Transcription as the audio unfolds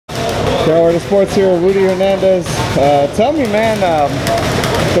We're the sports here, Rudy Hernandez. Tell me, man,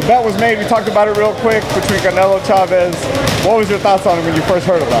 the bet was made. We talked about it real quick between Canelo and Chavez. What was your thoughts on it when you first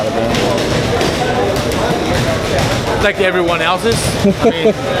heard about it, man? Like everyone else's. I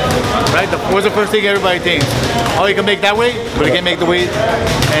mean, right? What's the first thing everybody thinks? Oh, you can make that weight, but you can't make the weight.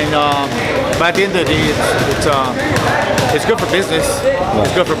 And but at the end of the day, it's good for business.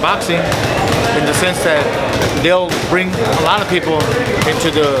 It's good for boxing, in the sense that they'll bring a lot of people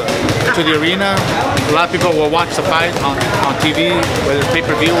into the arena. A lot of people will watch the fight on TV, whether it's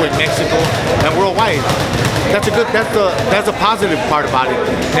pay-per-view in Mexico and worldwide. That's a positive part about it.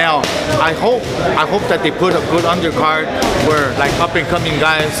 Now, I hope that they put a good undercard where like up and coming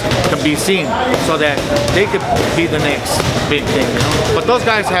guys can be seen, so that they could be the next big thing. You know? But those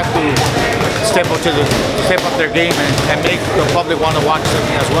guys have to step up their game and make the public want to watch them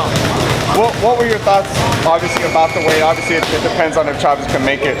as well. What were your thoughts, obviously, about the weight? Obviously, it depends on if Chavez can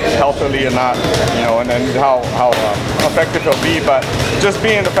make it healthily or not, you know, and then how effective he'll be. But just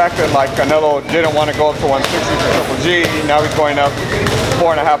being the fact that like Canelo didn't want to go up to 160 for Triple G, now he's going up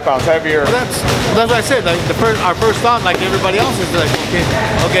 4.5 pounds heavier. Well, that's what I said. Like our first thought, like everybody else, is like,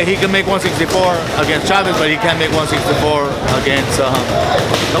 okay, he can make 164 against Chavez, but he can't make 164 against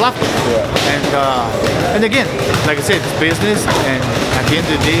Galapagos. Yeah. And again, like I said, it's business, and at the end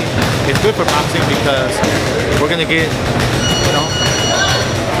of the day, it's good for boxing because we're gonna get, you know,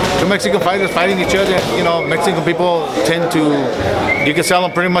 the Mexican fighters fighting each other. You know, Mexican people tend to, you can sell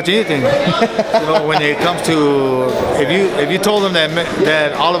them pretty much anything. You know, when it comes to, if you told them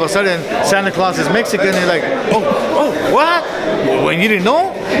that all of a sudden Santa Claus is Mexican, they're like, oh, what? When you didn't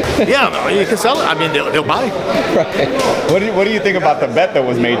know? Yeah, no, you can sell it. I mean, they'll buy. Right. What do you think about the bet that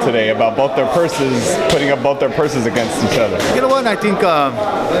was made today about both their purses, putting up both their purses against each other? You know what? I think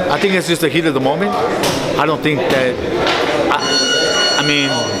it's just the heat of the moment. I don't think that. I mean,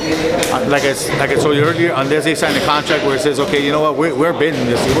 like I told you earlier, unless they sign a contract where it says, okay, you know what, we're bidding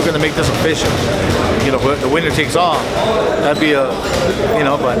this, we're going to make this official. You know, the winner takes all. That'd be you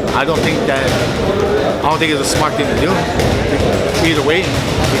know, but I don't think it's a smart thing to do. Either way,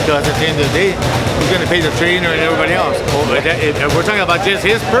 because at the end of the day, who's going to pay the trainer and everybody else? Well, if we're talking about just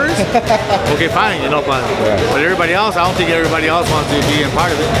his purse, okay, fine, you know, but everybody else, I don't think everybody else wants to be a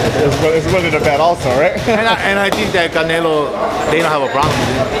part of it. It's winning a bet also, right? and I think that Canelo, they don't have a problem with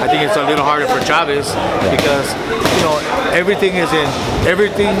it. I think it's a little harder for Chavez because, you know, everything is in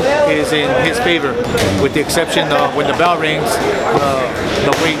his favor, with the exception of when the bell rings,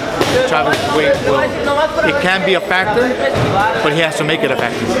 the weight. Chavez weight it can be a factor, but he has to make it a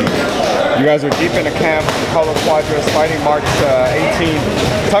factor. You guys are deep into camp. Chocolatito Cuadras fighting March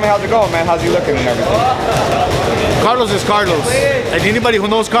 18th. Tell me how's it going, man. How's he looking and everything? Carlos is Carlos, and anybody who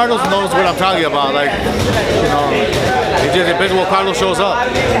knows Carlos knows what I'm talking about. Like, you know, it just depends what Carlos shows up.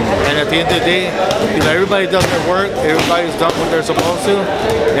 And at the end of the day, you know, everybody does their work. Everybody's done what they're supposed to.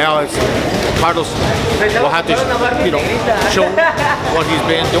 Now it's Carlos will have to, you know, show what he's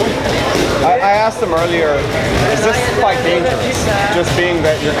been doing. I asked him earlier, is this fight dangerous? Just being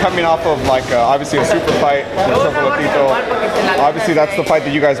that you're coming off of like obviously a super fight with Chocolatito. Obviously that's the fight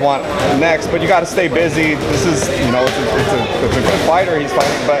that you guys want next, but you got to stay busy. This is, you know, it's a good fighter he's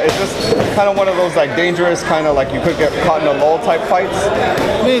fighting, but it's just kind of one of those like dangerous, kind of like you could get caught in a lull type fights.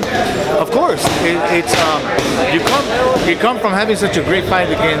 I mean, of course, you come from having such a great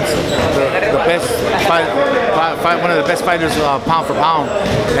fight against the best one of the best fighters pound for pound,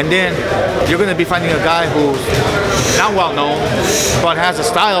 and then you're going to be fighting a guy who's not well known, but has a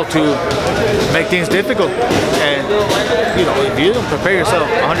style to make things difficult. And you know, if you don't prepare yourself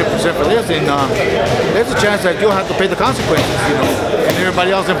 100% for this, then there's a chance that you'll have to pay the consequences. You know, and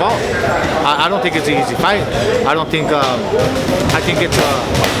everybody else involved. I don't think it's an easy fight. I don't think. I think it's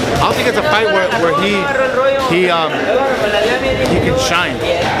a fight where he can shine.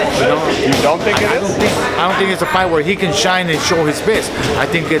 You know, you don't think it is? I don't think it's a fight where he can shine and show his best. I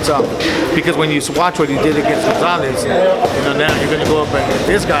think it's because when you watch what he did against Gonzalez, you know, now you're going to go up against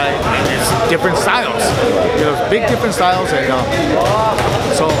this guy, and it's different styles. You know, big different styles, and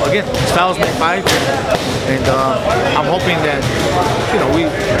so again, styles make fights, and I'm hoping that, you know,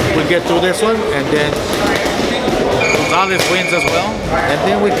 we get through this one, and then Gonzalez wins as well, and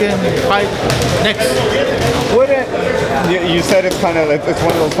then we can fight next. Wouldn't you said it's kind of it's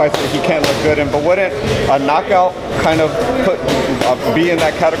one of those fights that he can't look good in, but wouldn't a knockout kind of be in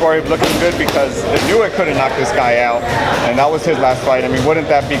that category of looking good, because they knew it couldn't knock this guy out, and that was his last fight? I mean, wouldn't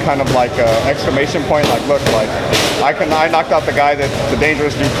that be kind of like an exclamation point, like, look, like I knocked out the guy that the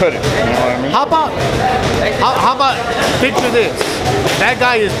dangerous dude couldn't. You know what I mean? How about picture this? That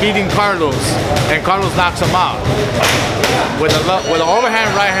guy is beating Carlos, and Carlos knocks him out. With an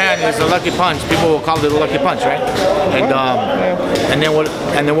overhand right hand is a lucky punch. People will call it a lucky punch, right? And then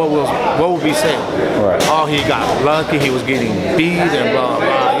what will we say? Right. Oh, he got lucky. He was getting beat and blah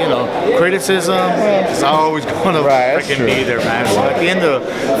blah. You know, criticism. It's always gonna freaking be there, man. So at the end of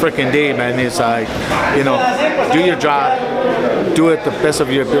the freaking day, man, it's like, you know, do your job, do it the best of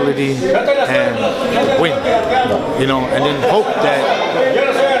your ability, and win. You know, and then hope that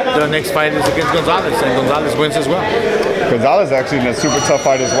the next fight is against Gonzalez, and Gonzalez wins as well. Gonzalez actually in a super tough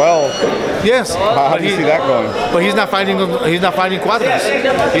fight as well. Yes. How do you see that going? But he's not fighting. He's not fighting Cuadras.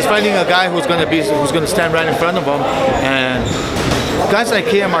 He's fighting a guy who's going to stand right in front of him. And guys like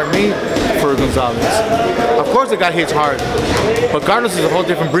him are made for Gonzalez. Of course, the guy hits hard, but Carlos is a whole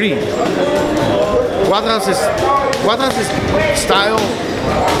different breed. Cuadras' style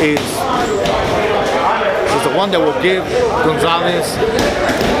is the one that will give Gonzalez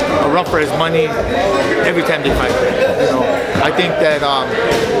a run for his money every time they fight. You know, I think that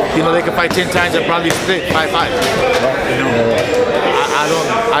you know, they can fight 10 times and probably split 5-5. You know,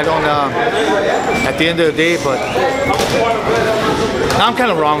 I don't. At the end of the day, but I'm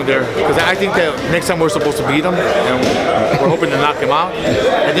kind of wrong there, because I think that next time we're supposed to beat him, and we're hoping to knock him out,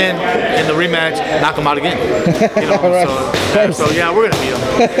 and then in the rematch knock him out again. You know, so yeah, we're gonna beat him.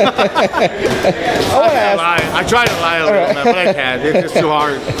 I try to lie a little bit, but I can't. It's just too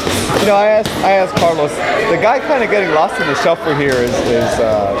hard. You know, I asked Carlos. The guy kind of getting lost in the shuffle here is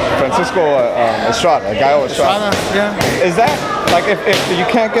Francisco Estrada, Gallo Estrada. Yeah. Is that like if you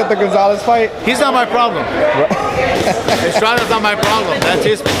can't get the Gonzalez fight? He's not my problem. Estrada's not my problem.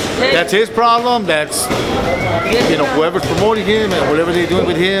 That's his problem. That's, you know, whoever's promoting him and whatever they're doing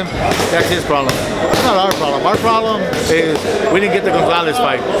with him, that's his problem. It's not our problem. Our problem is we didn't get the Gonzalez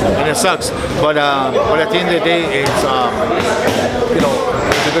fight, and it sucks. But at the end of the day, it's you know,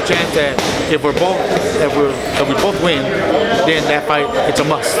 there's a good chance that if we both win, then that fight, it's a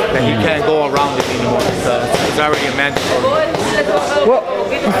must. That you can't go around it anymore. It's already a mandatory. Well,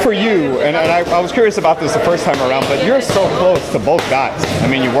 for you, and I was curious about this the first time around, but you're so close to both guys. I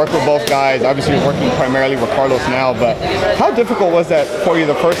mean, you work with both guys. Obviously, you're working primarily with Carlos now, but how difficult was that for you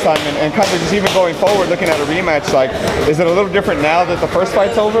the first time? And kind of just even going forward, looking at a rematch, like, is it a little different now that the first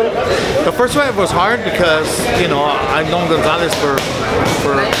fight's over? The first fight was hard because, you know, I've known Gonzalez for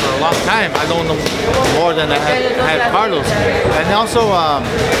a long time. I know him more than I had Carlos. And also,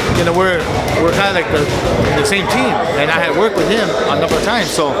 you know, we're kind of like the same team, and I had worked with him a number of times.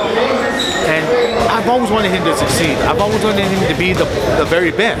 So, and I've always wanted him to succeed. I've always wanted him to be the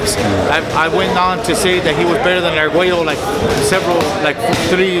very best. I went on to say that he was better than Arguello like 2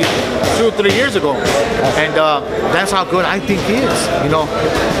 or 3 years ago, and that's how good I think he is. You know,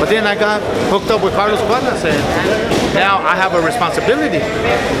 but then I got hooked up with Carlos Cuadras, and now I have a responsibility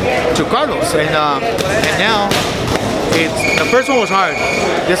to Carlos, and now. The first one was hard.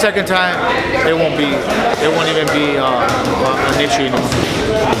 The second time, it won't even be an issue anymore.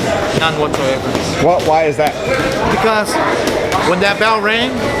 None whatsoever. Why is that? Because when that bell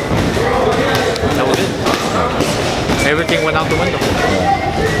rang, that was it. Everything went out the window.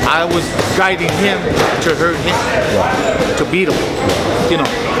 I was guiding him to hurt him, to beat him. You know,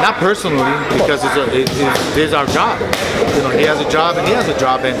 not personally, because it is our job. You know, he has a job and he has a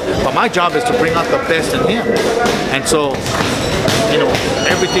job, but my job is to bring out the best in him. And so, you know,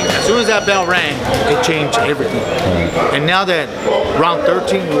 everything, as soon as that bell rang, it changed everything. And now that round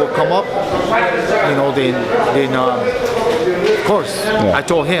 13 will come up, you know, then of course, I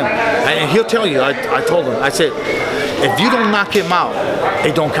told him, and he'll tell you, I told him, I said, if you don't knock him out,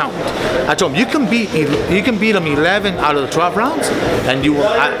 it don't count. I told him, you can beat him 11 out of the 12 rounds, and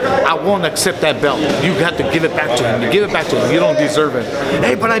I won't accept that belt. You have to give it back to him. You give it back to him. You don't deserve it.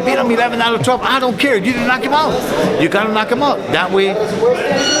 Hey, but I beat him 11 out of 12. I don't care. You didn't knock him out. You got to knock him out. That way,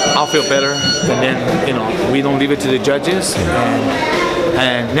 I'll feel better. And then, you know, we don't leave it to the judges.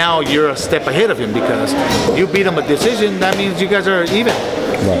 And now you're a step ahead of him, because you beat him a decision. That means you guys are even.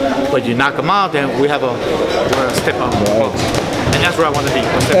 Right. But you knock him out, then we're a step up. And that's where I want to be.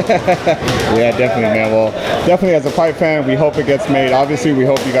 Yeah, definitely, man. Well, definitely as a fight fan, we hope it gets made. Obviously, we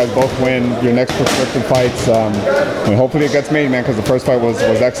hope you guys both win your next prospective fights. And hopefully it gets made, man, because the first fight was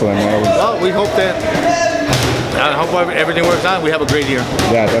excellent, man. Well, we hope that. I hope everything works out. We have a great year.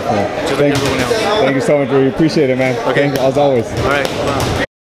 Yeah, definitely. Thank you so much, Rudy. Appreciate it, man. Okay. Thank you, as always. All right. Bye.